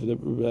Elazar said. Reb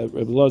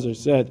Elazar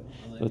said,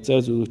 it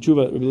says Reb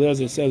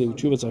Elazar said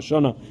L'Tshuvas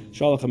Hashana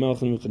Shalach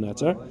HaMelech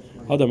L'Mechanetzar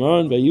Hadam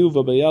Aron Vayu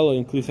v'Bayala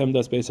in Klichem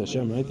Das Beis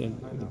Hashem. Right,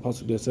 and the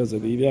pasuk there says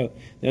that the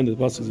end of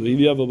the pasuk is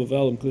Vayu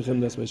v'Bavel in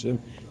Klichem Das Beis Hashem.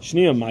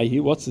 Shniya Ma'hi.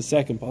 What's the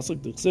second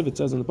pasuk? The Chsiv, it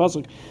says in the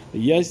pasuk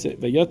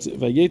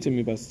Vayetim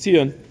Mibas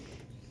Tzion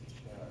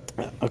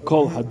a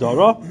Kol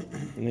Hadara,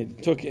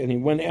 and he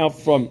went out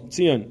from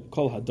Tzion,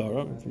 Kol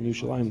Hadara, from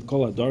Yerushalayim,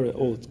 Kol Hadara,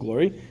 all its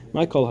glory.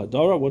 My Kol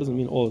Hadara, what does it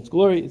mean, all its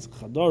glory? It's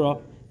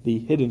Hadara, the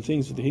hidden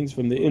things, the things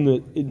from the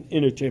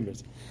inner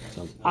chambers.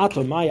 So,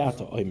 Ata, my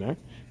Ata, Omer.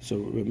 So,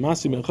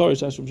 Masi Ben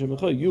Chorish, Ashram Shem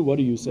Bechai, you, what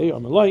do you say?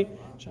 Amalai,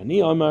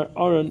 Shani Amar,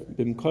 Aron,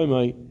 Bim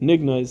Koimai,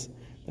 Nignais,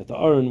 that the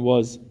Aron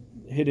was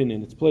hidden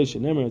in its place.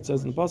 Shenemar, it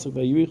says in the Pasuk,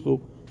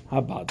 Vayirichu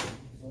Habad.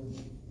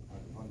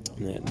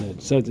 And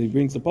it says, he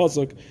brings the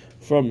Pasuk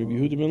from Rabbi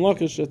Yehuda ben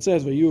Lakish that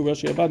says, "Vayu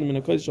Rashi Abadim in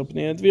a Kodesh al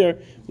Pnei Advir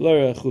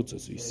L'Ara Chutza."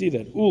 So you see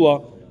that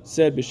Ula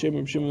said b'Shem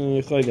Reb Shimon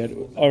ben Yochai that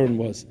Aron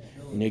was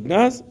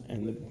Nignaz,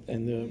 and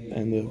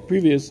the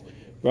previous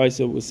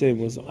Raisa was saying,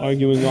 was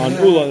arguing on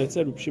Ula that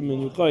said Reb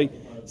Shimon ben Yochai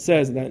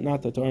says that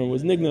not that Aron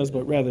was Nignaz,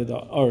 but rather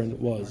that Aron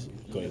was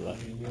Goyleh.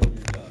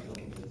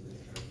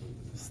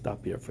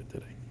 Stop here for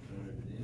today.